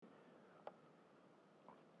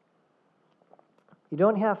You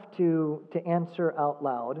don't have to answer out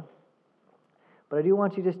loud, but I do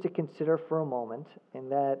want you just to consider for a moment in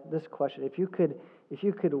that this question: if you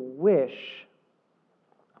could wish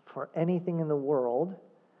for anything in the world,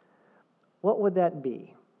 what would that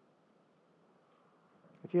be?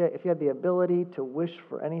 If you had the ability to wish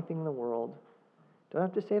for anything in the world, don't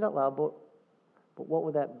have to say it out loud, but what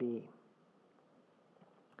would that be?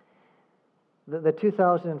 The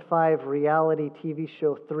 2005 reality TV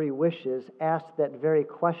show 3 Wishes asked that very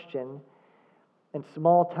question in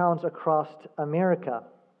small towns across America.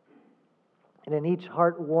 And in each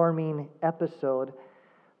heartwarming episode,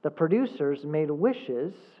 the producers made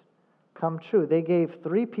wishes come true. They gave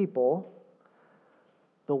 3 people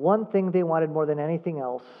the one thing they wanted more than anything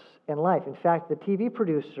else in life. In fact, the TV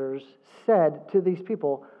producers said to these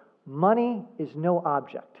people, money is no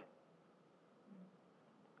object,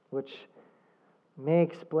 which may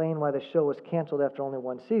explain why the show was canceled after only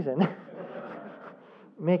 1 season.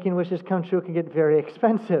 Making wishes come true can get very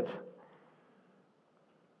expensive.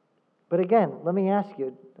 But again, let me ask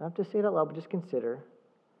you, don't have to say it out loud, but just consider,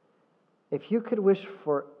 if you could wish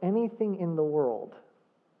for anything in the world,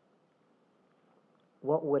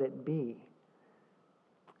 what would it be?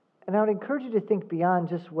 And I would encourage you to think beyond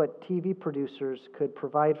just what TV producers could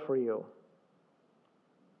provide for you.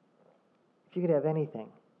 If you could have anything,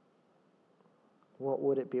 what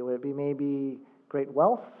would it be? Would it be maybe great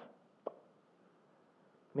wealth?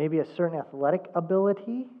 Maybe a certain athletic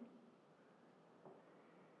ability?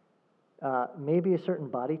 Maybe a certain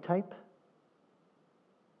body type?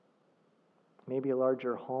 Maybe a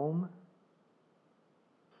larger home?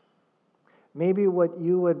 Maybe what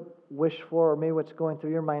you would wish for, or maybe what's going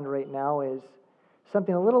through your mind right now, is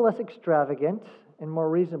something a little less extravagant and more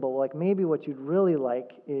reasonable. Like maybe what you'd really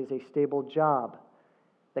like is a stable job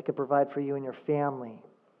that could provide for you and your family.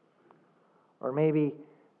 Or maybe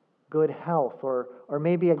good health, or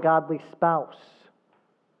maybe a godly spouse.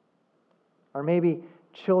 Or maybe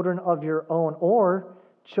children of your own, or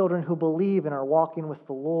children who believe and are walking with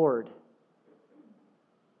the Lord.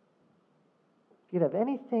 If you'd have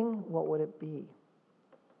anything, what would it be?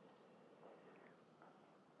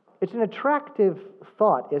 It's an attractive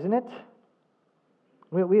thought, isn't it?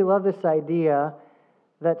 We love this idea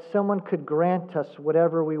that someone could grant us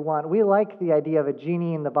whatever we want. We like the idea of a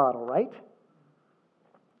genie in the bottle, right?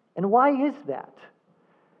 And why is that?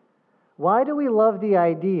 Why do we love the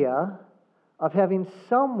idea of having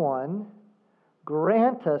someone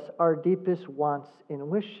grant us our deepest wants and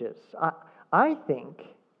wishes? I think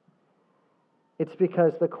it's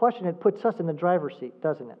because the question, it puts us in the driver's seat,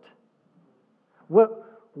 doesn't it?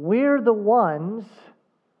 We're the ones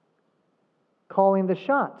calling the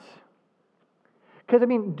shots. Because,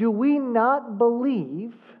 do we not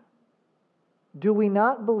believe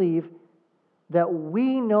that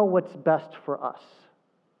we know what's best for us?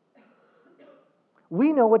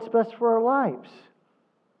 We know what's best for our lives.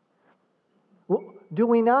 Do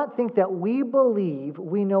we not think that we believe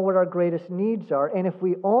we know what our greatest needs are, and if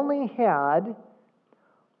we only had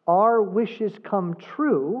our wishes come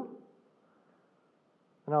true,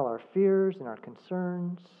 and all our fears and our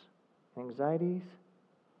concerns, anxieties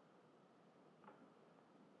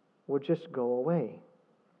would just go away?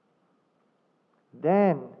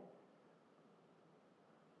 Then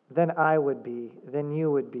I would be, then you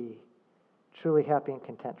would be truly happy and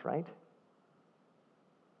content, right?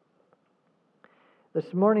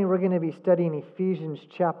 This morning we're going to be studying Ephesians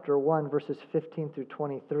chapter 1, verses 15 through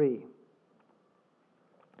 23.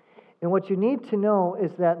 And what you need to know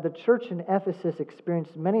is that the church in Ephesus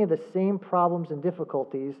experienced many of the same problems and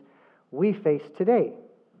difficulties we face today.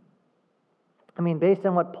 Based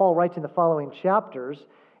on what Paul writes in the following chapters,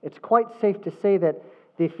 it's quite safe to say that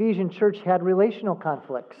the Ephesian church had relational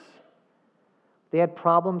conflicts. They had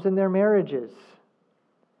problems in their marriages.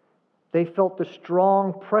 They felt the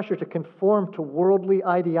strong pressure to conform to worldly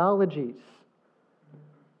ideologies.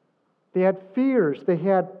 They had fears. They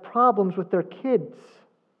had problems with their kids.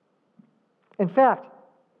 In fact,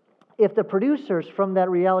 if the producers from that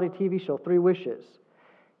reality TV show, 3 Wishes,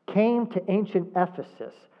 came to ancient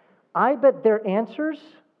Ephesus, I bet their answers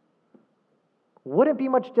wouldn't be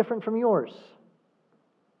much different from yours.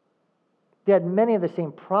 They had many of the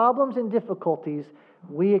same problems and difficulties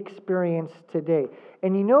we experience today.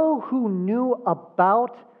 And you know who knew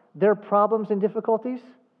about their problems and difficulties?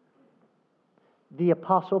 The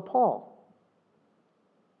Apostle Paul.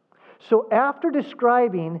 So after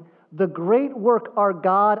describing the great work our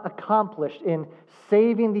God accomplished in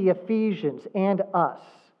saving the Ephesians and us,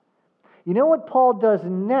 you know what Paul does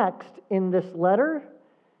next in this letter?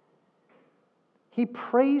 He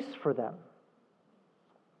prays for them.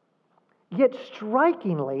 Yet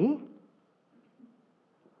strikingly,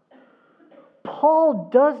 Paul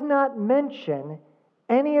does not mention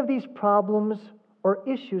any of these problems or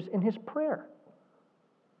issues in his prayer.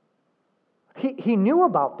 He knew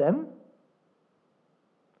about them,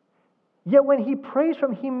 yet when he prays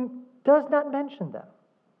from him, does not mention them.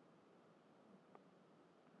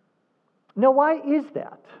 Now, why is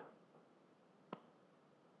that?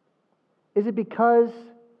 Is it because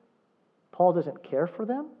Paul doesn't care for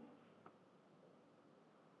them?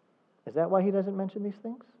 Is that why he doesn't mention these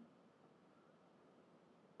things?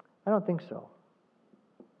 I don't think so.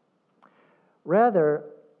 Rather,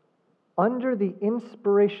 under the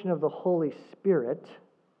inspiration of the Holy Spirit,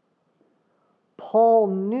 Paul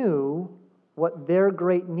knew what their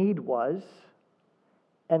great need was,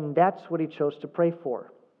 and that's what he chose to pray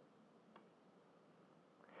for.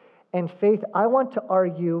 And Faith, I want to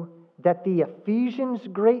argue that the Ephesians'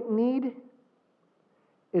 great need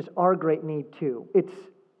is our great need too.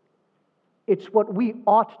 It's what we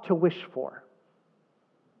ought to wish for.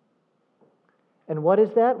 And what is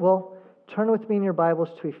that? Well, turn with me in your Bibles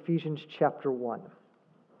to Ephesians chapter 1.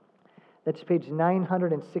 That's page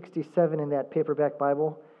 967 in that paperback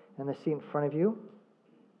Bible and the seat in front of you.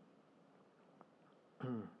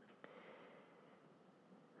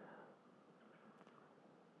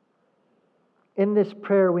 In this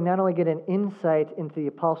prayer, we not only get an insight into the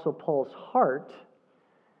Apostle Paul's heart,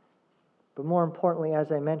 but more importantly,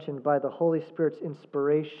 as I mentioned, by the Holy Spirit's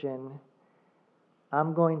inspiration,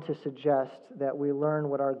 I'm going to suggest that we learn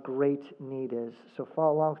what our great need is. So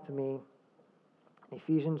follow along with me.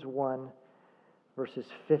 Ephesians 1, verses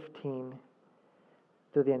 15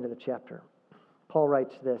 through the end of the chapter. Paul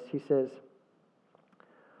writes this. He says,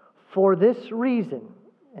 "For this reason,"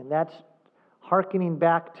 and that's hearkening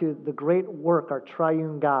back to the great work our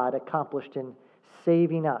triune God accomplished in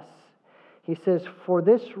saving us. He says, "For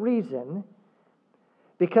this reason,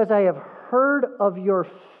 because I have heard of your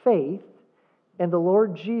faith in the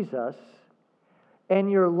Lord Jesus and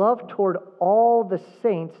your love toward all the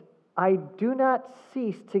saints, I do not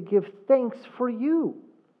cease to give thanks for you,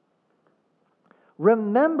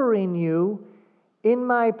 remembering you in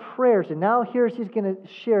my prayers." And now here's he's going to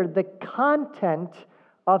share the content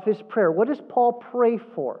of his prayer. What does Paul pray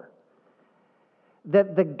for?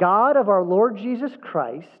 That the God of our Lord Jesus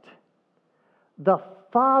Christ, the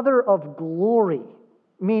Father of glory,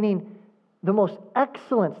 meaning the most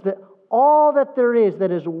excellence, that all that there is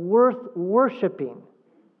that is worth worshiping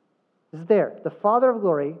is there. The Father of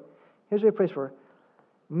glory, here's what he prays for,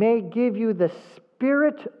 may give you the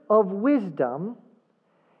spirit of wisdom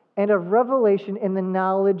and of revelation in the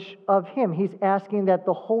knowledge of Him. He's asking that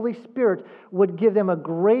the Holy Spirit would give them a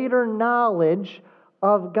greater knowledge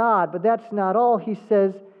of God. But that's not all. He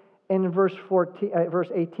says in verse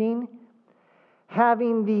 18,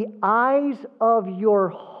 having the eyes of your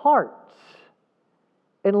hearts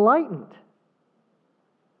enlightened,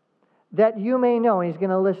 that you may know, and he's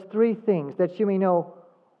going to list three things, that you may know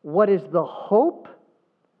what is the hope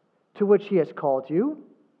to which He has called you,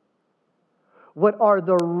 what are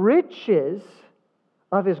the riches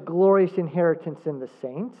of His glorious inheritance in the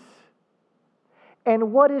saints,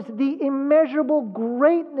 and what is the immeasurable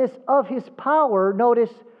greatness of His power,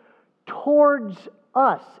 notice, towards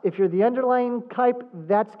us. If you're the underlying type,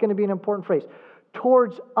 that's going to be an important phrase.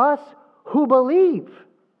 Towards us who believe.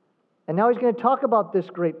 And now he's going to talk about this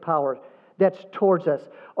great power that's towards us.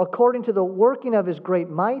 According to the working of His great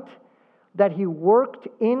might, that He worked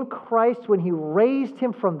in Christ when He raised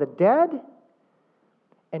Him from the dead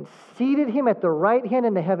and seated Him at the right hand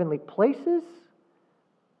in the heavenly places,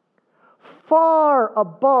 far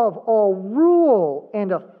above all rule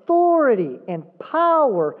and authority and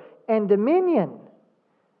power and dominion,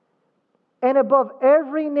 and above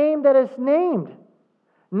every name that is named,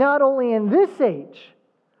 not only in this age,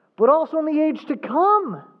 but also in the age to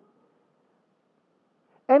come.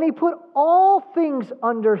 And He put all things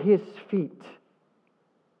under His feet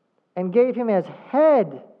and gave Him as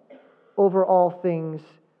head over all things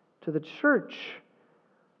to the church,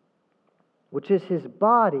 which is His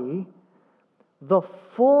body, the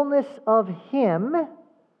fullness of Him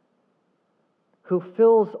who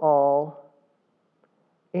fills all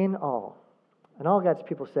in all. And all God's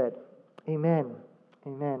people said, amen,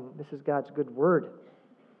 amen. This is God's good word.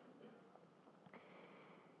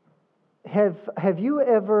 Have you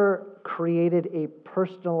ever created a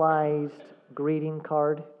personalized greeting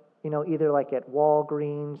card? You know, either like at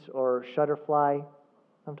Walgreens or Shutterfly?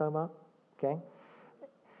 I'm talking about? Okay.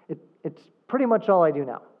 It's pretty much all I do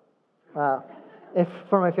now.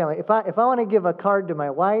 For my family. If I want to give a card to my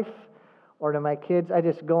wife or to my kids, I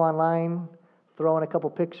just go online, throw in a couple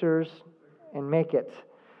pictures, and make it.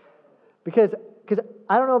 Because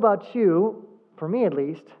I don't know about you, for me at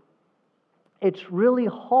least, it's really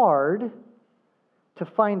hard to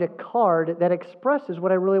find a card that expresses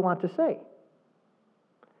what I really want to say.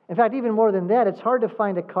 In fact, even more than that, it's hard to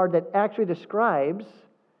find a card that actually describes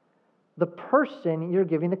the person you're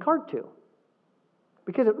giving the card to.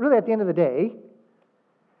 Because really, at the end of the day,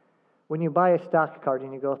 when you buy a stock card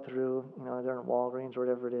and you go through, they're in Walgreens or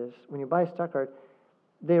whatever it is, when you buy a stock card,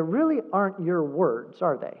 they really aren't your words,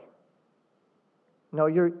 are they? No,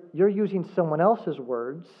 you're using someone else's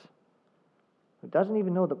words who doesn't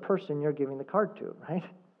even know the person you're giving the card to, right?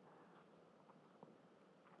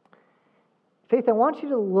 Faith, I want you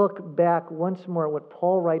to look back once more at what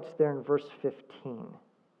Paul writes there in verse 15.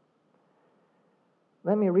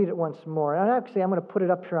 Let me read it once more. And actually, I'm going to put it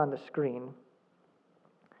up here on the screen.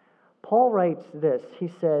 Paul writes this. He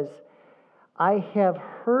says, I have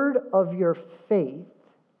heard of your faith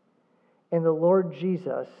in the Lord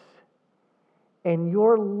Jesus and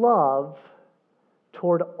your love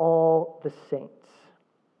toward all the saints.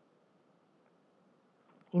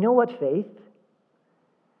 You know what, Faith?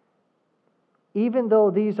 Even though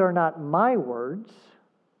these are not my words,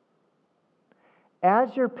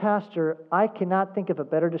 as your pastor, I cannot think of a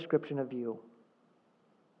better description of you.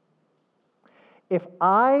 If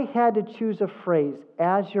I had to choose a phrase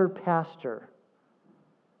as your pastor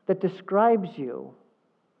that describes you,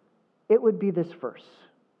 it would be this verse.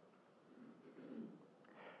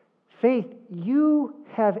 Faith, you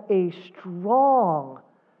have a strong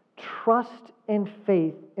trust and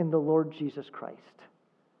faith in the Lord Jesus Christ.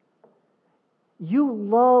 You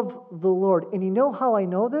love the Lord. And you know how I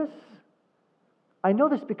know this? I know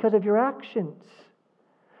this because of your actions.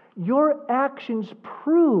 Your actions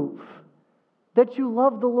prove that you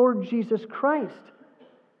love the Lord Jesus Christ.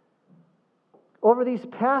 Over these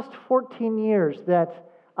past 14 years that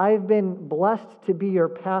I've been blessed to be your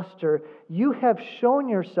pastor, you have shown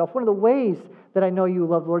yourself, one of the ways that I know you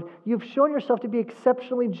love the Lord, you've shown yourself to be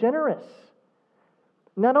exceptionally generous.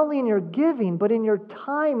 Not only in your giving, but in your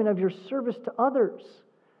time and of your service to others.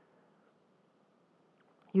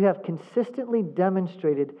 You have consistently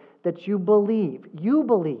demonstrated that you believe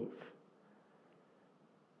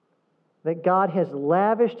that God has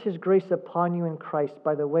lavished His grace upon you in Christ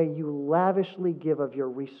by the way you lavishly give of your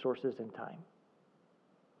resources and time.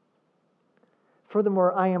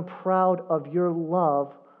 Furthermore, I am proud of your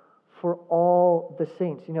love for all the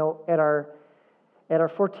saints. At our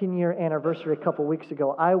 14-year anniversary a couple weeks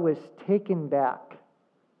ago, I was taken back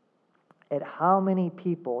at how many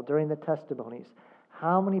people during the testimonies,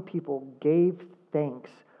 how many people gave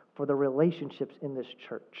thanks for the relationships in this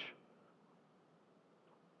church.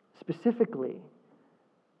 Specifically,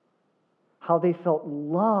 how they felt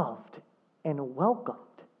loved and welcomed.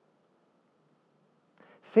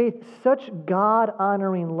 Faith, such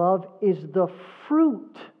God-honoring love is the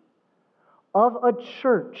fruit of a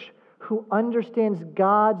church who understands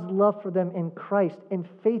God's love for them in Christ. And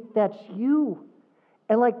faith, that's you.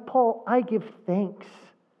 And like Paul, I give thanks.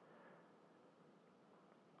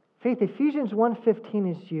 Faith, Ephesians 1:15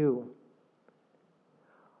 is you.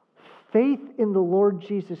 Faith in the Lord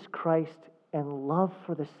Jesus Christ and love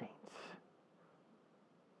for the saints.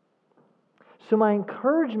 So my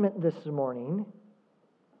encouragement this morning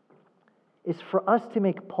is for us to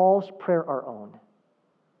make Paul's prayer our own.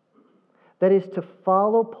 That is, to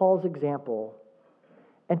follow Paul's example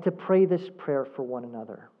and to pray this prayer for one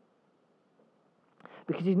another.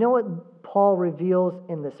 Because you know what Paul reveals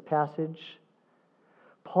in this passage?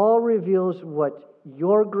 Paul reveals what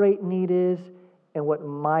your great need is and what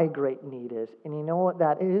my great need is. And you know what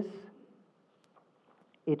that is?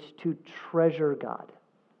 It's to treasure God.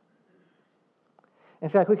 In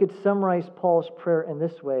fact, we could summarize Paul's prayer in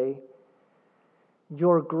this way.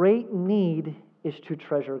 Your great need is to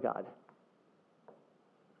treasure God.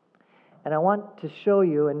 And I want to show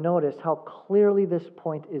you and notice how clearly this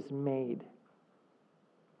point is made.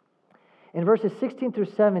 In verses 16 through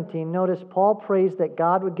 17, notice Paul prays that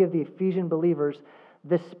God would give the Ephesian believers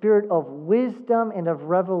the spirit of wisdom and of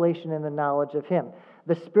revelation in the knowledge of Him.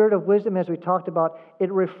 The spirit of wisdom, as we talked about,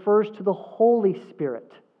 it refers to the Holy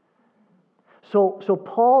Spirit. So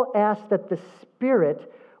Paul asks that the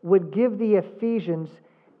Spirit would give the Ephesians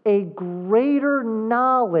a greater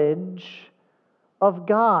knowledge of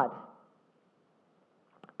God.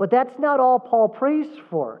 But that's not all Paul prays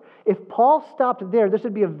for. If Paul stopped there, this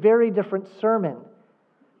would be a very different sermon.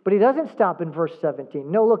 But he doesn't stop in verse 17.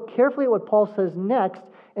 No, look carefully at what Paul says next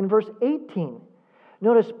in verse 18.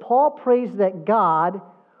 Notice Paul prays that God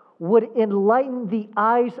would enlighten the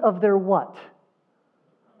eyes of their what?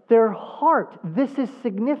 Their heart. This is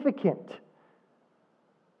significant.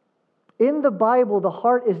 In the Bible, the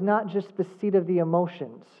heart is not just the seat of the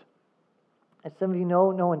emotions. As some of you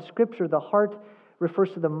know in Scripture, the heart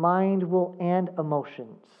refers to the mind, will, and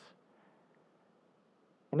emotions.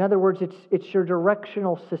 In other words, it's your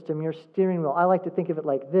directional system, your steering wheel. I like to think of it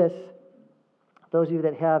like this. Those of you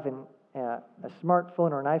that have a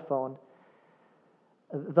smartphone or an iPhone,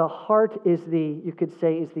 the heart is you could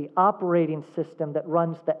say, is the operating system that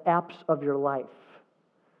runs the apps of your life.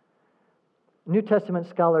 New Testament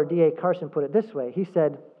scholar D.A. Carson put it this way. He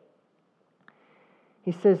says,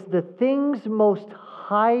 the things most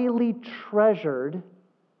highly treasured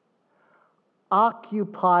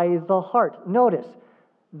occupy the heart. Notice,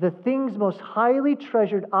 the things most highly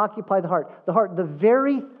treasured occupy the heart. The heart, the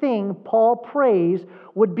very thing Paul prays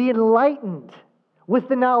would be enlightened with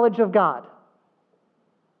the knowledge of God.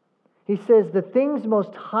 He says the things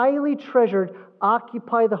most highly treasured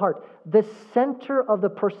occupy the heart, the center of the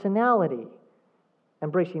personality,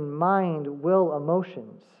 embracing mind, will,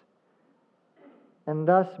 emotions, and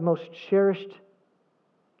thus most cherished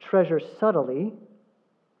treasure subtly,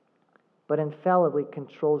 but infallibly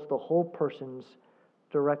controls the whole person's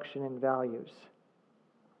direction and values.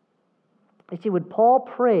 You see, when Paul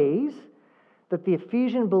prays that the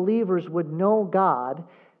Ephesian believers would know God,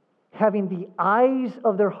 having the eyes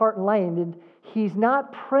of their heart enlightened, he's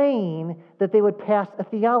not praying that they would pass a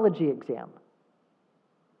theology exam.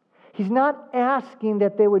 He's not asking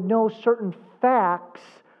that they would know certain facts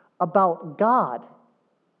about God.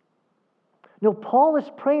 No, Paul is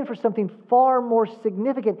praying for something far more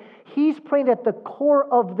significant. He's praying at the core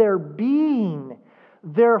of their being,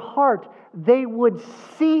 their heart, they would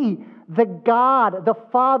see the God, the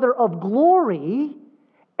Father of glory,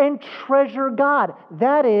 and treasure God.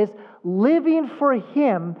 That is, living for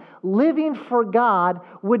Him, living for God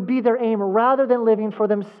would be their aim rather than living for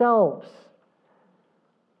themselves.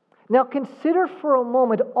 Now consider for a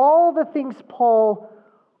moment all the things Paul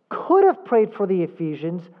could have prayed for the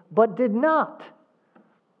Ephesians, but did not.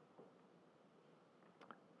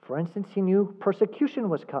 For instance, he knew persecution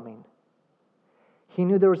was coming. He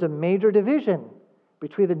knew there was a major division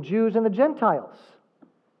between the Jews and the Gentiles.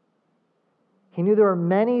 He knew there were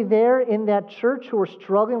many there in that church who were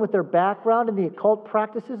struggling with their background in the occult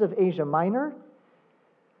practices of Asia Minor.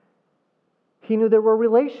 He knew there were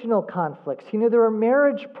relational conflicts. He knew there were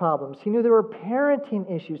marriage problems. He knew there were parenting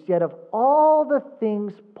issues. Yet of all the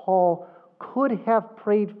things Paul could have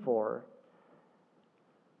prayed for,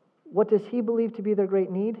 what does he believe to be their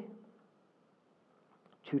great need?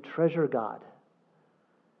 To treasure God,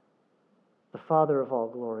 the Father of all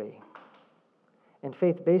glory. And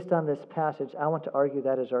faith, based on this passage, I want to argue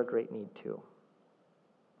that is our great need too.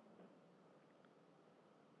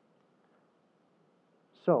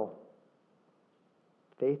 So,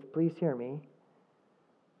 faith, please hear me.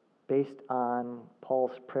 Based on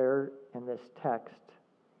Paul's prayer in this text,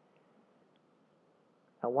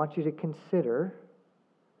 I want you to consider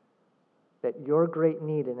that your great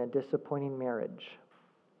need in a disappointing marriage,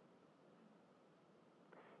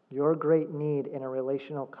 your great need in a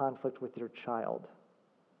relational conflict with your child,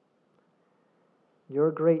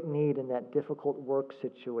 your great need in that difficult work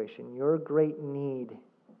situation, your great need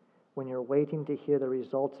when you're waiting to hear the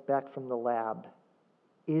results back from the lab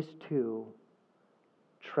is to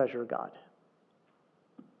treasure God.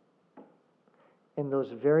 In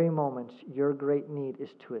those very moments, your great need is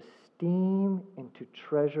to esteem and to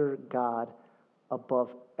treasure God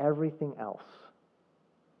above everything else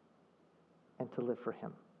and to live for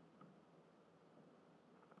Him.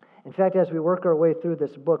 In fact, as we work our way through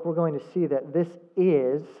this book, we're going to see that this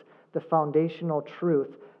is the foundational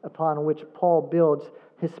truth upon which Paul builds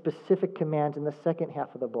his specific commands in the second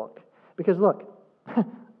half of the book. Because look,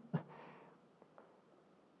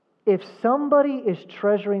 if somebody is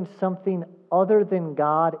treasuring something other than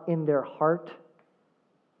God in their heart,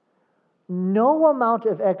 no amount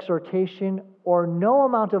of exhortation or no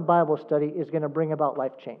amount of Bible study is going to bring about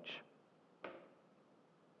life change.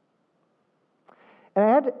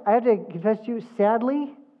 And I have to confess to you,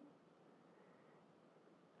 sadly,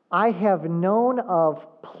 I have known of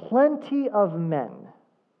plenty of men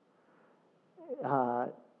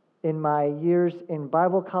in my years in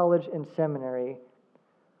Bible college and seminary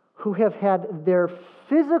who have had their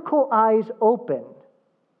physical eyes open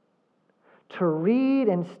to read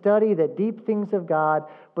and study the deep things of God,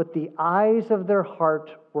 but the eyes of their heart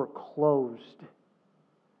were closed.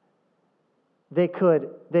 They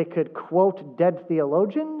could quote dead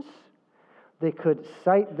theologians. They could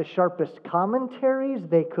cite the sharpest commentaries.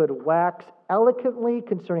 They could wax eloquently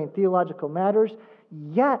concerning theological matters.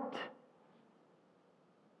 Yet,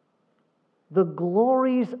 the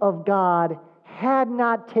glories of God had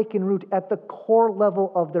not taken root at the core level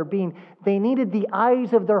of their being. They needed the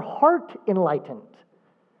eyes of their heart enlightened.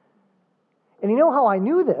 And you know how I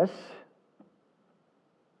knew this?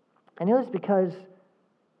 I knew this because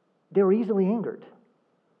they were easily angered.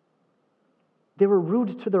 They were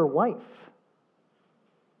rude to their wife.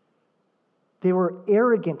 They were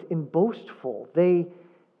arrogant and boastful. They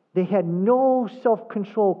had no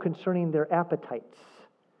self-control concerning their appetites.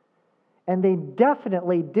 And they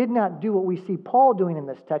definitely did not do what we see Paul doing in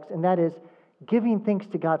this text, and that is giving thanks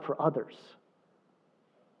to God for others.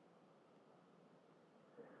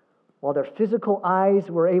 While their physical eyes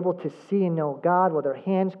were able to see and know God, while their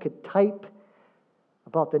hands could type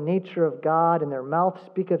about the nature of God and their mouth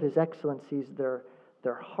speak of His excellencies, their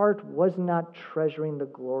heart was not treasuring the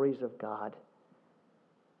glories of God.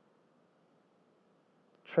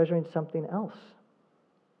 Treasuring something else.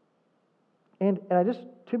 And I just,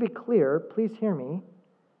 to be clear, please hear me,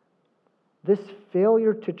 this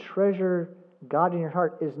failure to treasure God in your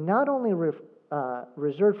heart is not only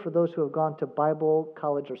reserved for those who have gone to Bible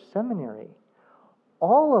college or seminary.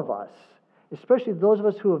 All of us, especially those of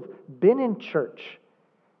us who have been in church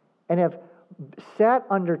and have sat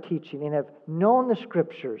under teaching and have known the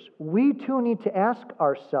Scriptures, we too need to ask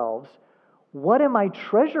ourselves, what am I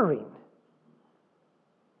treasuring?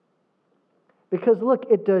 Because look,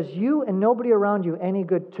 it does you and nobody around you any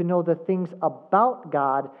good to know the things about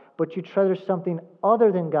God, but you treasure something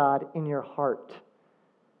other than God in your heart.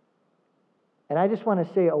 And I just want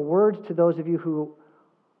to say a word to those of you who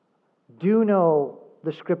do know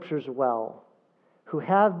the Scriptures well, who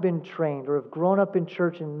have been trained or have grown up in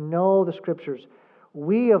church and know the Scriptures.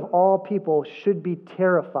 We of all people should be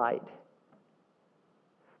terrified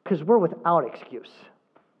because we're without excuse.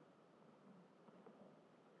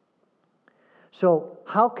 So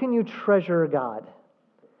how can you treasure God?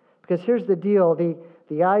 Because here's the deal.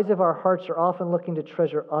 The eyes of our hearts are often looking to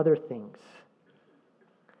treasure other things.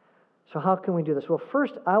 So how can we do this? Well,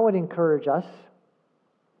 first, I would encourage us,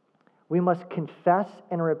 we must confess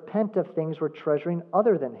and repent of things we're treasuring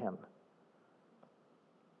other than Him.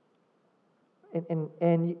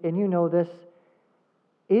 And you know this.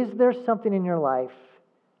 Is there something in your life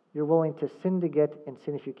you're willing to sin to get and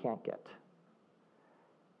sin if you can't get?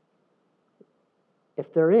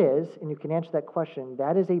 If there is, and you can answer that question,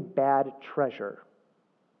 that is a bad treasure.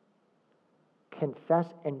 Confess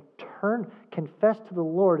to the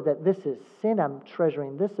Lord that this is sin. I'm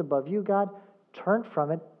treasuring this above you, God. Turn from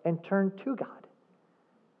it and turn to God.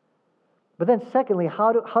 But then secondly,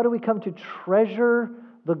 how do we come to treasure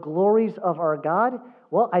the glories of our God?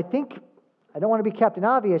 Well, I don't want to be Captain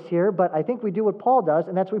Obvious here, but I think we do what Paul does,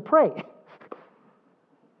 and that's we pray.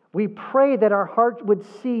 We pray that our heart would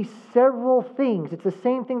see several things. It's the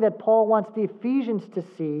same thing that Paul wants the Ephesians to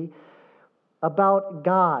see about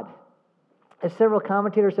God. As several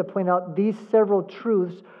commentators have pointed out, these several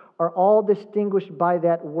truths are all distinguished by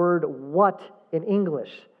that word "what" in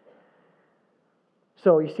English.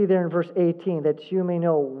 So you see there in verse 18 that you may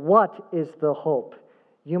know what is the hope.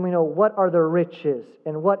 You may know what are the riches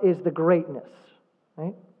and what is the greatness.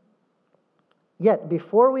 Right? Yet,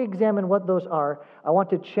 before we examine what those are, I want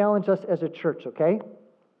to challenge us as a church, okay?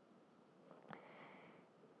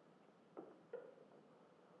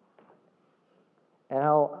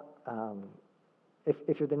 And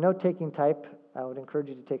if you're the note-taking type, I would encourage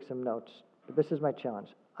you to take some notes. But this is my challenge.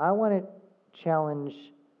 I want to challenge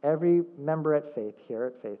every member at Faith, here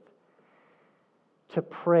at Faith, to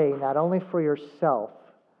pray not only for yourself,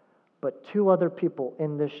 but 2 other people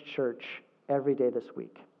in this church every day this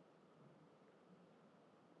week.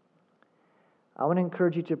 I want to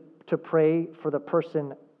encourage you to pray for the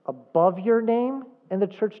person above your name in the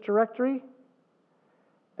church directory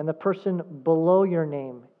and the person below your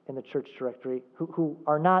name in the church directory who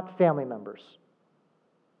are not family members.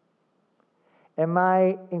 And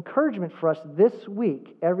my encouragement for us this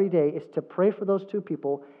week, every day, is to pray for those 2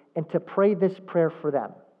 people and to pray this prayer for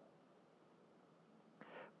them.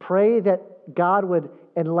 Pray that God would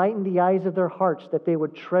enlighten the eyes of their hearts, that they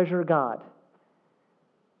would treasure God,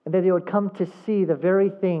 and that they would come to see the very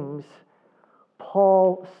things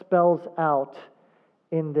Paul spells out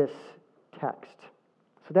in this text.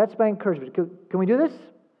 So that's my encouragement. Can we do this?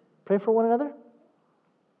 Pray for one another?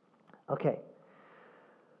 Okay.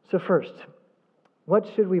 So first, what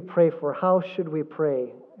should we pray for? How should we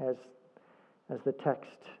pray as the text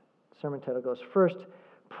sermon title goes? First,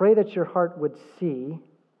 pray that your heart would see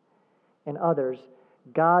in others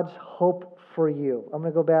God's hope for you. I'm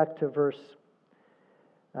going to go back to verse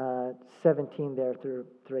 17 there through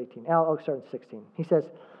 18. I'll start in 16. He says,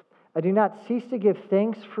 I do not cease to give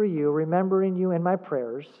thanks for you, remembering you in my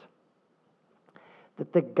prayers,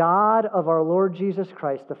 that the God of our Lord Jesus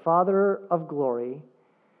Christ, the Father of glory,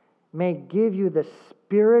 may give you the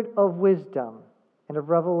spirit of wisdom and of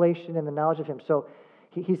revelation and the knowledge of Him. So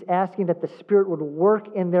he's asking that the Spirit would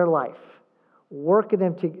work in their life, work in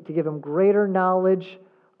them to give them greater knowledge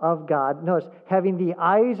of God. Notice, having the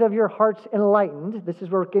eyes of your hearts enlightened. This is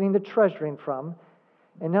where we're getting the treasuring from.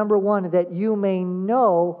 And number one, that you may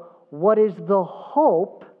know what is the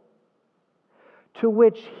hope to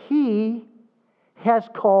which He has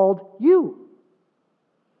called you.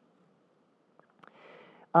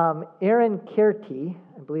 Aaron Kerty,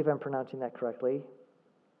 I believe I'm pronouncing that correctly,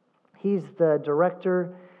 he's the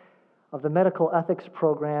director of the medical ethics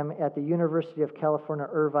program at the University of California,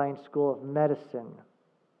 Irvine School of Medicine.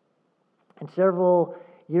 And several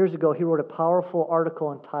years ago, he wrote a powerful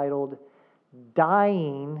article entitled,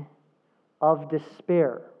 Dying of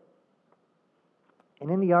Despair. And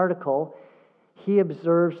in the article, he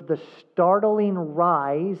observes the startling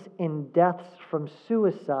rise in deaths from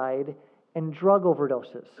suicide and drug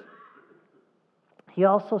overdoses. He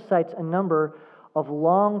also cites a number of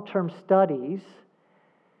long-term studies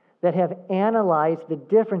that have analyzed the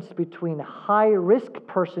difference between high-risk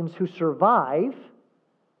persons who survive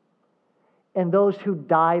and those who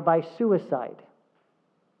die by suicide.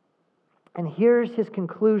 And here's his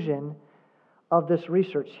conclusion of this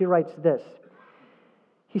research. He writes this.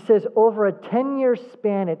 He says, over a 10-year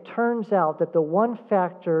span, it turns out that the one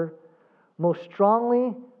factor most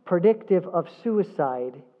strongly predictive of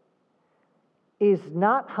suicide is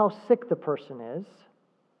not how sick the person is,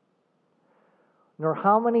 nor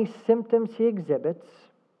how many symptoms he exhibits,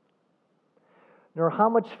 nor how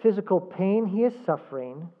much physical pain he is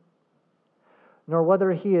suffering, nor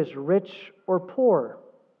whether he is rich or poor.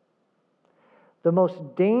 The most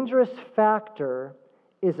dangerous factor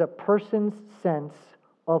is a person's sense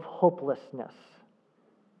of hopelessness.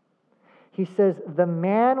 He says, the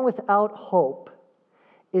man without hope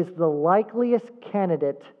is the likeliest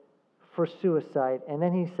candidate for suicide. And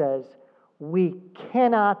then he says, we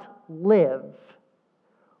cannot live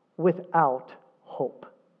without hope.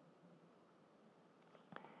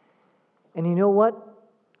 And you know what?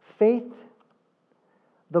 Faith,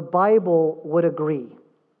 the Bible would agree.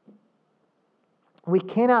 We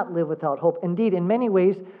cannot live without hope. Indeed, in many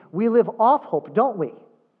ways, we live off hope, don't we?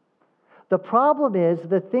 The problem is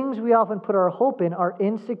the things we often put our hope in are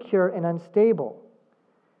insecure and unstable.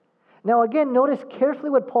 Now again, notice carefully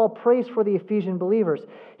what Paul prays for the Ephesian believers.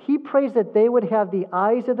 He prays that they would have the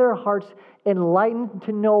eyes of their hearts enlightened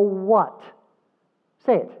to know what?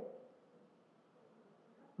 Say it.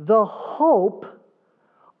 The hope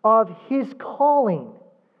of His calling.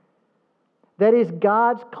 That is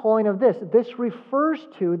God's calling of this. This refers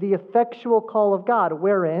to the effectual call of God,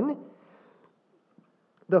 wherein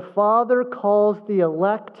the Father calls the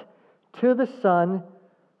elect to the Son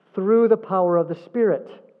through the power of the Spirit.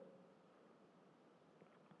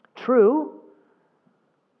 True,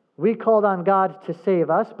 we called on God to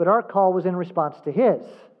save us, but our call was in response to His.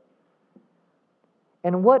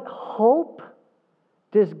 And what hope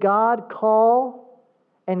does God call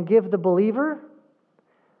and give the believer?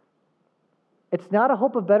 It's not a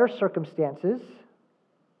hope of better circumstances,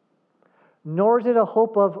 nor is it a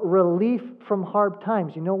hope of relief from hard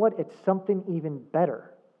times. You know what? It's something even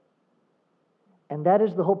better. And that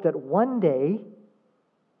is the hope that one day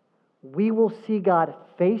we will see God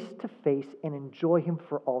face to face and enjoy Him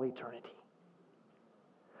for all eternity.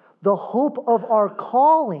 The hope of our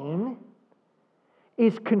calling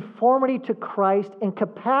is conformity to Christ and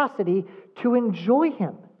capacity to enjoy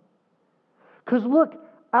Him. Because look,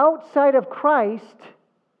 outside of Christ,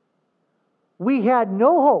 we had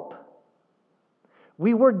no hope.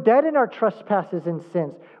 We were dead in our trespasses and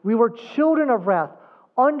sins. We were children of wrath,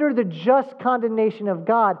 under the just condemnation of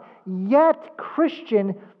God. Yet,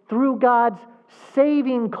 Christian, through God's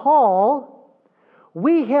saving call,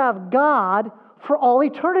 we have God for all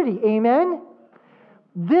eternity. Amen?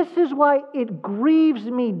 This is why it grieves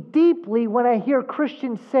me deeply when I hear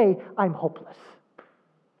Christians say, I'm hopeless.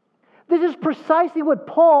 This is precisely what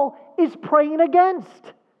Paul is praying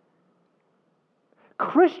against.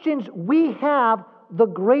 Christians, we have the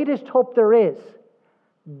greatest hope there is.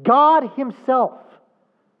 God Himself.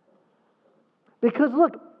 Because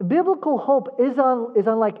look, biblical hope is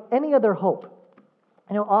unlike any other hope.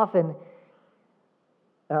 I know often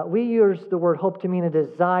we use the word hope to mean a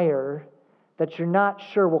desire that you're not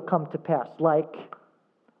sure will come to pass. Like,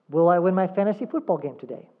 will I win my fantasy football game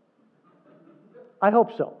today? I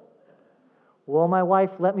hope so. Will my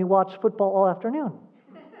wife let me watch football all afternoon?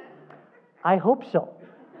 I hope so.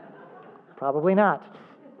 Probably not.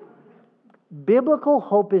 Biblical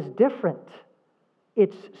hope is different.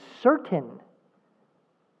 It's certain.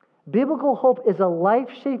 Biblical hope is a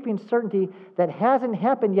life-shaping certainty that hasn't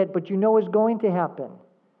happened yet, but you know is going to happen.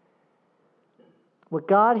 What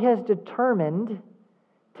God has determined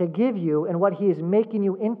to give you and what He is making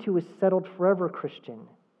you into is settled forever, Christian.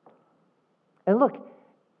 And look,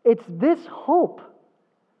 it's this hope.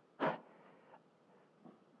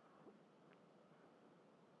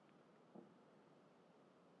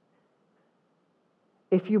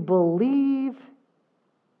 If you believe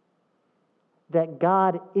that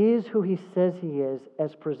God is who He says He is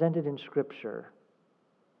as presented in Scripture,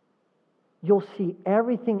 you'll see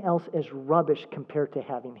everything else as rubbish compared to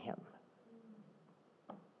having Him.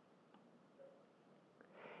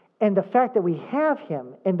 And the fact that we have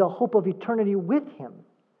Him and the hope of eternity with Him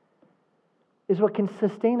is what can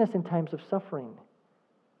sustain us in times of suffering.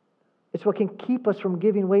 It's what can keep us from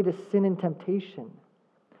giving way to sin and temptation.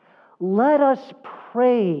 Let us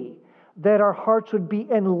pray that our hearts would be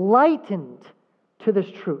enlightened to this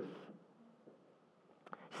truth.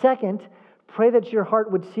 Second, pray that your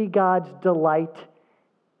heart would see God's delight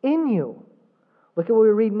in you. Look at what we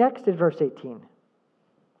read next in verse 18.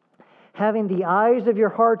 Having the eyes of your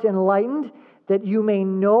heart enlightened, that you may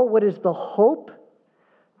know what is the hope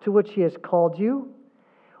to which He has called you,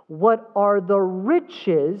 what are the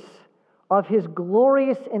riches of His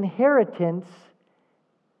glorious inheritance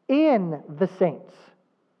in the saints.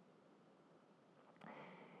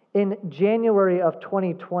 In January of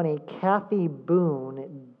 2020, Kathy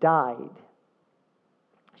Boone died.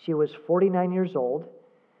 She was 49 years old,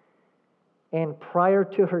 and prior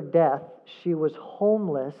to her death, she was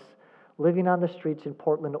homeless, living on the streets in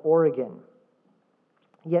Portland, Oregon.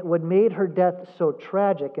 Yet what made her death so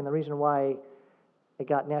tragic, and the reason why it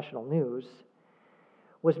got national news,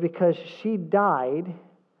 was because she died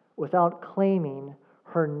without claiming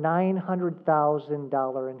her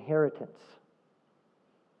 $900,000 inheritance.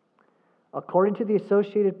 According to the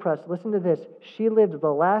Associated Press, listen to this, she lived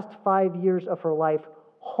the last 5 years of her life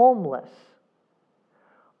homeless,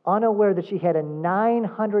 unaware that she had a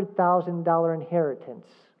 $900,000 inheritance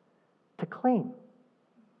to claim.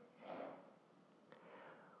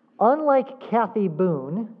 Unlike Kathy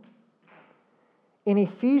Boone, in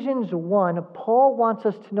Ephesians 1, Paul wants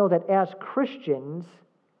us to know that as Christians,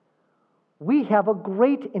 we have a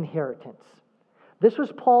great inheritance. This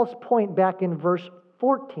was Paul's point back in verse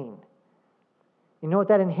 14. You know what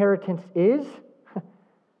that inheritance is?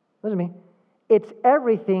 Listen to me. It's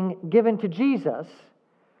everything given to Jesus,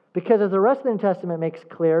 because as the rest of the New Testament makes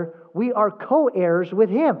clear, we are co-heirs with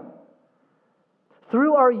Him.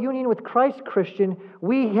 Through our union with Christ, Christian,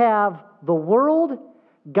 we have the world,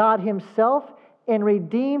 God Himself, and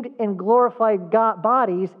redeemed and glorified God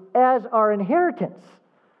bodies as our inheritance.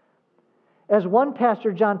 As one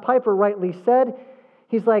pastor, John Piper, rightly said,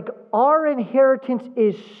 he's like, our inheritance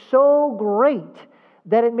is so great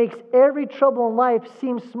that it makes every trouble in life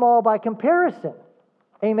seem small by comparison.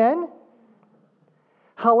 Amen?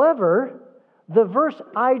 However, the verse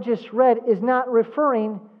I just read is not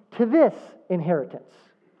referring to this inheritance.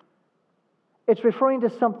 It's referring to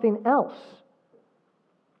something else.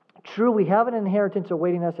 True, we have an inheritance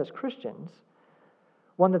awaiting us as Christians,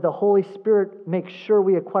 one that the Holy Spirit makes sure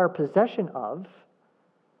we acquire possession of,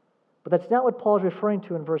 but that's not what Paul is referring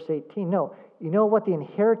to in verse 18. No, you know what the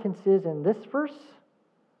inheritance is in this verse?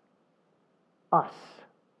 Us.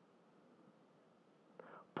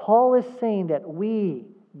 Paul is saying that we,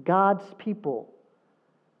 God's people,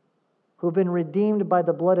 who've been redeemed by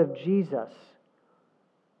the blood of Jesus,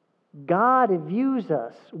 God views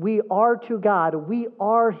us. We are to God. We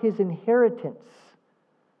are His inheritance.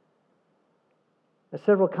 As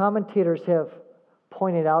several commentators have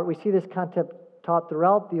pointed out, we see this concept taught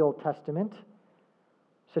throughout the Old Testament,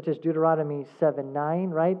 such as Deuteronomy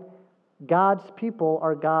 7:9, right? God's people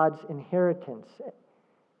are God's inheritance.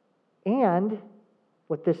 And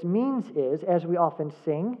what this means is, as we often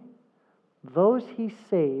sing, those He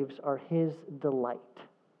saves are His delight.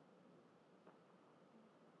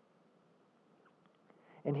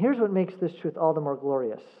 And here's what makes this truth all the more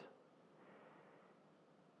glorious.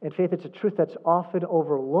 In faith, it's a truth that's often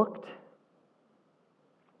overlooked.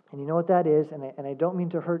 And you know what that is? And I don't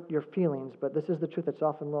mean to hurt your feelings, but this is the truth that's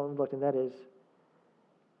often overlooked, and that is,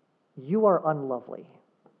 you are unlovely.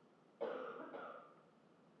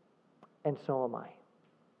 And so am I.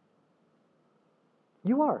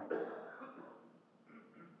 You are.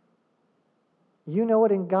 You know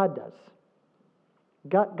it, and God does.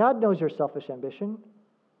 God knows your selfish ambition.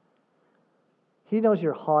 He knows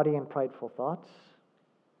your haughty and prideful thoughts.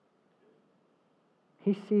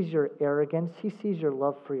 He sees your arrogance. He sees your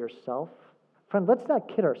love for yourself. Friend, let's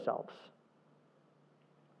not kid ourselves.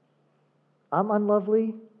 I'm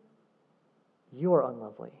unlovely. You are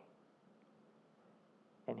unlovely.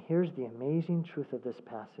 And here's the amazing truth of this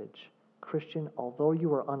passage. Christian, although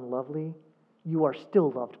you are unlovely, you are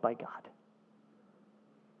still loved by God.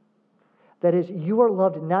 That is, you are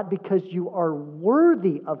loved not because you are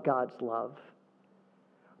worthy of God's love,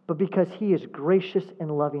 but because He is gracious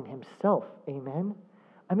and loving Himself. Amen?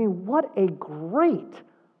 I mean, what a great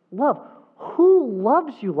love. Who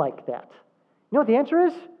loves you like that? You know what the answer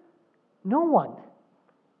is? No one.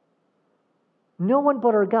 No one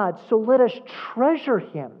but our God. So let us treasure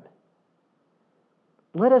Him.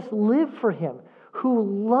 Let us live for Him,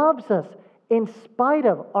 who loves us in spite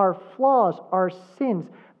of our flaws, our sins,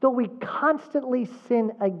 though we constantly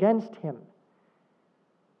sin against Him.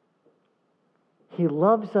 He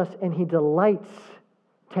loves us and He delights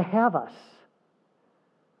to have us.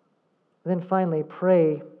 And then finally,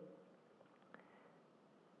 pray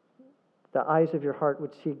the eyes of your heart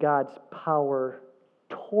would see God's power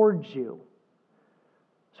towards you.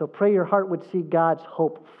 So pray your heart would see God's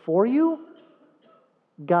hope for you,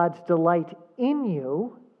 God's delight in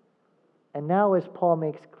you, and now, as Paul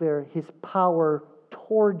makes clear, His power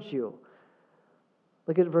towards you.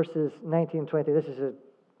 Look at verses 19 and 23. This is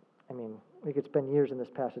we could spend years in this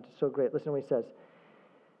passage. It's so great. Listen to what he says.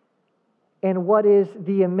 And what is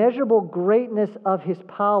the immeasurable greatness of His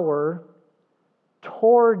power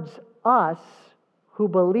towards us who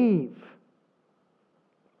believe,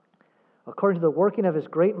 according to the working of His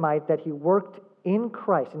great might that He worked in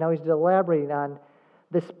Christ. And now he's elaborating on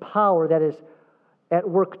this power that is at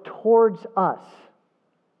work towards us,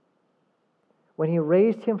 when He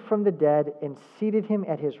raised Him from the dead and seated Him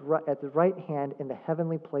at the right hand in the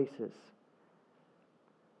heavenly places,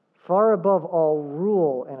 far above all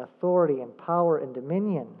rule and authority and power and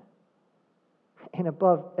dominion, and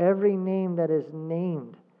above every name that is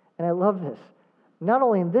named. And I love this. Not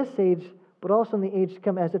only in this age, but also in the age to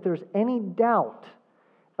come, as if there's any doubt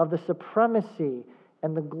of the supremacy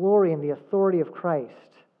and the glory and the authority of Christ.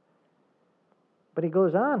 But he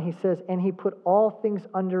goes on, he says, and He put all things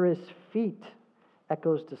under His feet,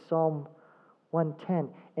 echoes to Psalm 110,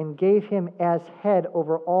 and gave Him as head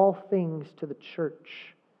over all things to the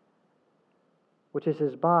church, which is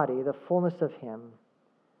His body, the fullness of Him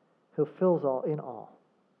who fills all in all.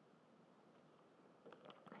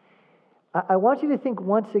 I want you to think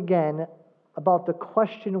once again about the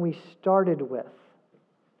question we started with.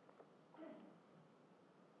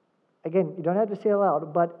 Again, you don't have to say it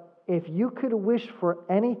aloud, but if you could wish for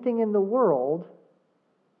anything in the world,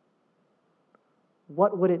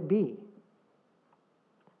 what would it be?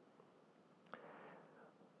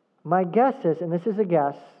 My guess is, and this is a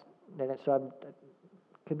guess, so I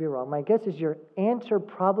could be wrong, my guess is your answer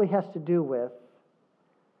probably has to do with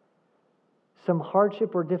some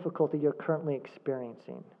hardship or difficulty you're currently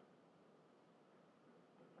experiencing.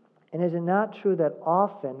 And is it not true that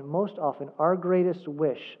often, most often, our greatest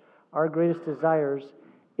wish, our greatest desires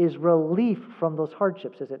is relief from those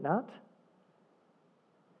hardships, is it not?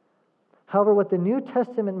 However, what the New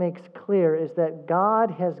Testament makes clear is that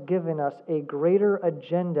God has given us a greater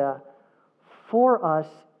agenda for us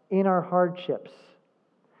in our hardships.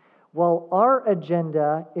 While our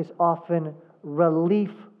agenda is often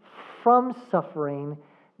relief from suffering,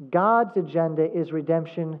 God's agenda is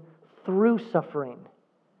redemption through suffering.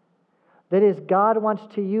 That is, God wants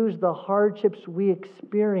to use the hardships we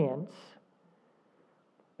experience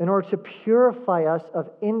in order to purify us of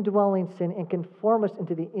indwelling sin and conform us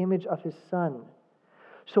into the image of His Son.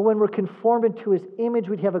 So when we're conformed into His image,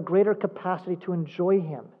 we'd have a greater capacity to enjoy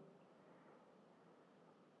Him.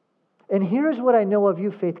 And here's what I know of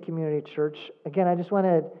you, Faith Community Church. Again, I'm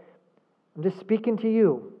just speaking to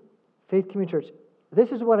you, Faith Community Church. This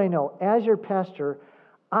is what I know. As your pastor,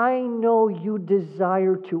 I know you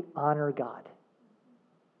desire to honor God.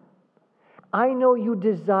 I know you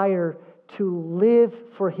desire to live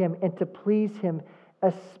for Him and to please Him,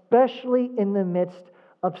 especially in the midst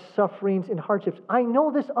of sufferings and hardships. I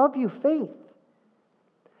know this of you, Faith.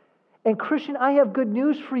 And Christian, I have good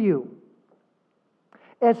news for you.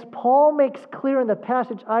 As Paul makes clear in the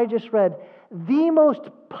passage I just read, the most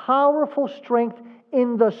powerful strength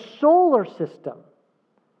in the solar system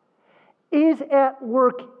is at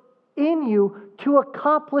work in you to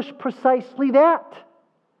accomplish precisely that,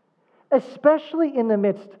 especially in the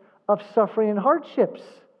midst of suffering and hardships.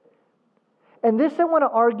 And this, I want to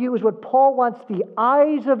argue, is what Paul wants the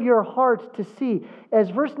eyes of your hearts to see. As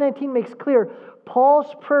verse 19 makes clear,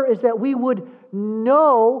 Paul's prayer is that we would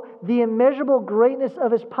know the immeasurable greatness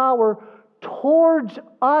of His power towards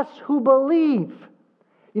us who believe.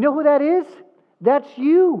 You know who that is? That's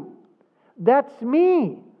you. That's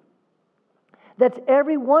me. That's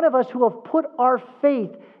every one of us who have put our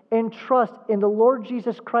faith and trust in the Lord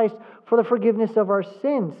Jesus Christ for the forgiveness of our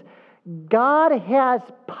sins. God has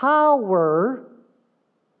power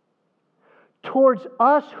towards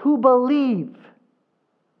us who believe.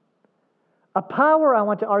 A power, I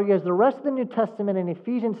want to argue, as the rest of the New Testament in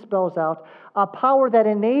Ephesians spells out, a power that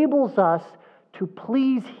enables us to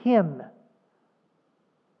please Him.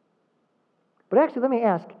 But actually, let me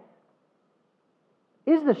ask,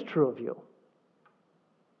 is this true of you?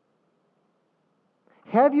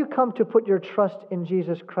 Have you come to put your trust in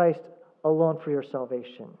Jesus Christ alone for your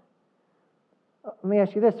salvation? Let me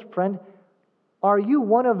ask you this, friend. Are you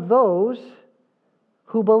one of those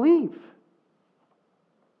who believe?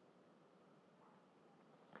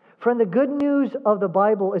 Friend, the good news of the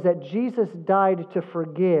Bible is that Jesus died to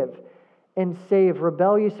forgive and save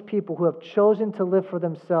rebellious people who have chosen to live for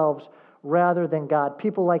themselves rather than God,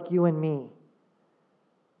 people like you and me.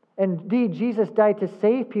 Indeed, Jesus died to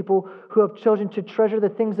save people who have chosen to treasure the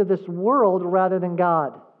things of this world rather than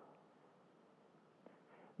God.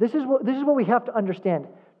 This is what we have to understand.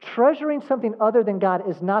 Treasuring something other than God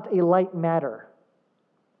is not a light matter.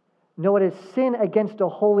 No, it is sin against a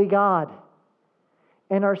holy God.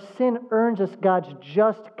 And our sin earns us God's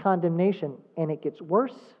just condemnation. And it gets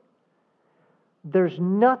worse. There's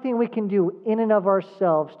nothing we can do in and of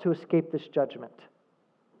ourselves to escape this judgment.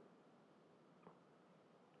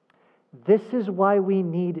 This is why we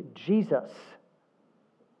need Jesus.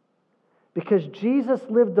 Because Jesus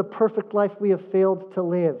lived the perfect life we have failed to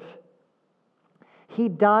live. He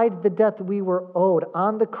died the death we were owed.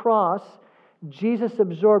 On the cross, Jesus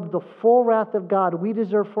absorbed the full wrath of God we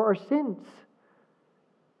deserve for our sins.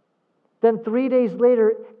 Then 3 days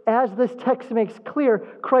later, as this text makes clear,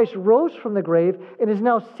 Christ rose from the grave and is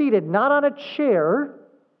now seated, not on a chair,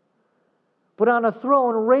 but on a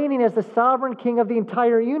throne, reigning as the sovereign king of the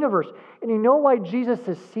entire universe. And you know why Jesus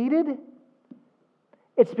is seated?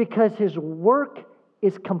 It's because His work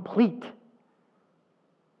is complete.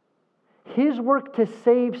 His work to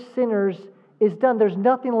save sinners is done. There's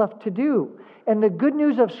nothing left to do. And the good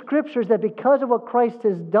news of Scripture is that because of what Christ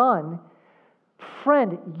has done,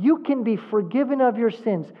 friend, you can be forgiven of your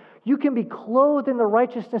sins. You can be clothed in the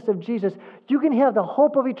righteousness of Jesus. You can have the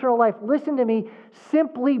hope of eternal life. Listen to me,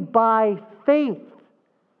 simply by faith.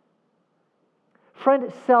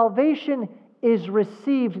 Friend, salvation is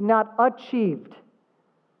received, not achieved.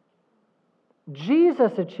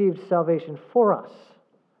 Jesus achieved salvation for us.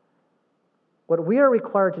 What we are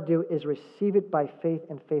required to do is receive it by faith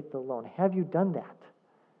and faith alone. Have you done that?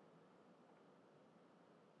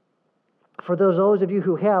 For those of you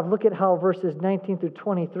who have, look at how verses 19 through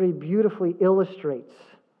 23 beautifully illustrates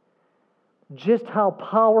just how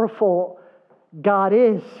powerful God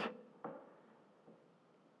is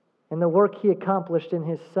and the work He accomplished in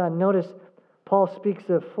His Son. Notice Paul speaks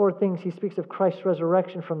of 4 things. He speaks of Christ's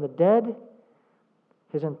resurrection from the dead,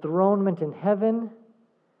 His enthronement in heaven,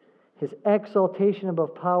 His exaltation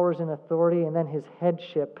above powers and authority, and then His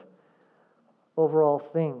headship over all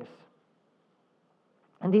things.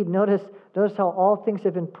 Indeed, notice how all things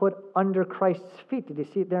have been put under Christ's feet. Did you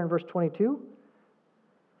see it there in verse 22?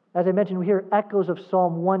 As I mentioned, we hear echoes of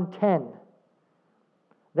Psalm 110.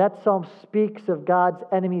 That psalm speaks of God's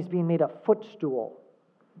enemies being made a footstool.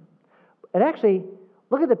 And actually,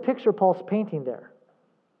 look at the picture Paul's painting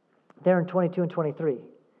there in 22 and 23.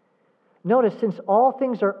 Notice, since all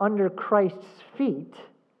things are under Christ's feet,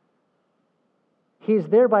 He's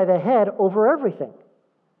thereby the head over everything,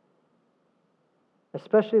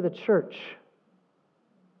 especially the church.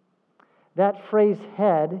 That phrase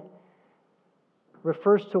head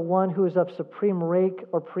refers to one who is of supreme rank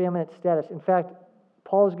or preeminent status. In fact,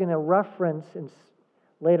 Paul is going to reference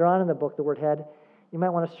later on in the book the word head. You might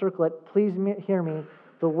want to circle it. Please hear me.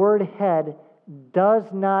 The word head does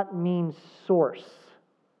not mean source.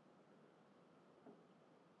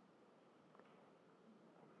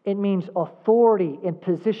 It means authority in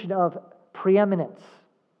position of preeminence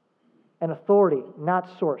and authority, not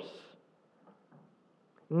source.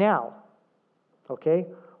 Now, okay,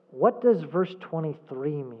 what does verse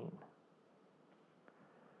 23 mean?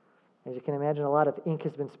 As you can imagine, a lot of ink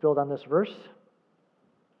has been spilled on this verse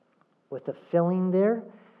with the filling there.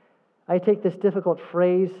 I take this difficult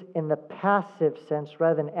phrase in the passive sense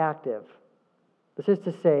rather than active. This is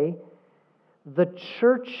to say, the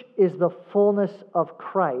church is the fullness of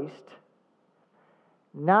Christ,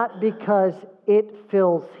 not because it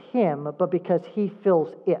fills Him, but because He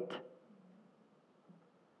fills it.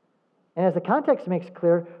 And as the context makes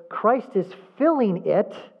clear, Christ is filling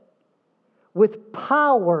it with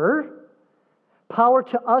power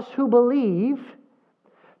to us who believe,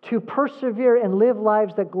 to persevere and live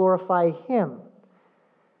lives that glorify Him.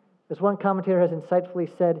 As one commentator has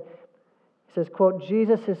insightfully said, he says, quote,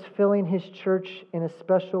 Jesus is filling His church in a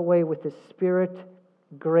special way with His Spirit,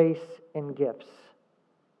 grace, and gifts.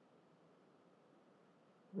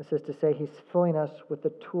 This is to say, He's filling us with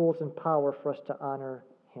the tools and power for us to honor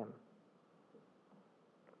Him.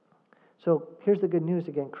 So here's the good news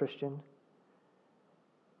again, Christian.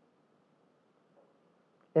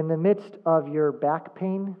 In the midst of your back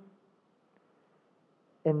pain,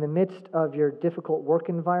 in the midst of your difficult work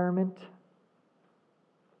environment,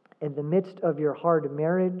 in the midst of your hard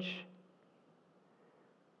marriage,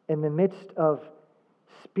 in the midst of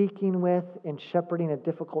speaking with and shepherding a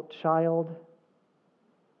difficult child,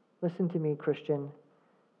 listen to me, Christian.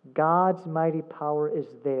 God's mighty power is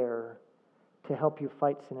there to help you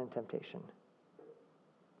fight sin and temptation.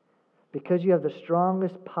 Because you have the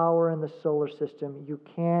strongest power in the solar system, you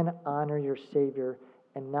can honor your Savior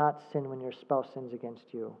and not sin when your spouse sins against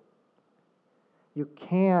you. You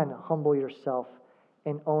can humble yourself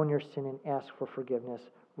and own your sin and ask for forgiveness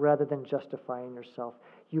rather than justifying yourself.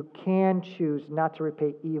 You can choose not to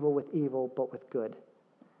repay evil with evil, but with good.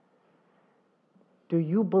 Do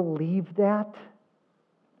you believe that?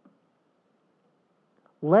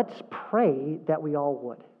 Let's pray that we all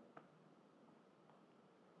would.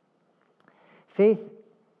 Faith,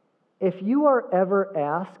 if you are ever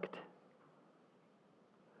asked,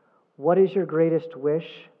 what is your greatest wish?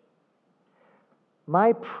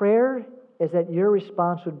 My prayer is that your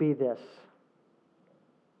response would be this: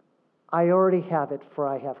 I already have it, for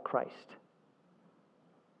I have Christ.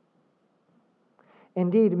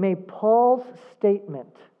 Indeed, may Paul's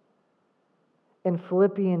statement in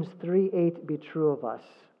Philippians 3:8 be true of us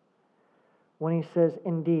when he says,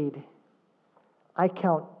 indeed, I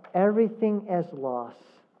count everything as loss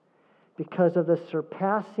because of the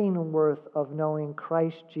surpassing worth of knowing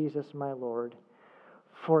Christ Jesus my Lord.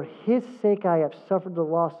 For His sake I have suffered the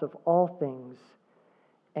loss of all things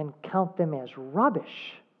and count them as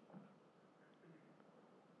rubbish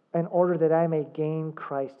in order that I may gain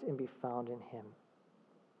Christ and be found in Him.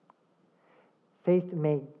 Faith,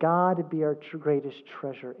 may God be our greatest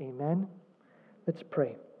treasure. Amen. Let's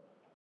pray.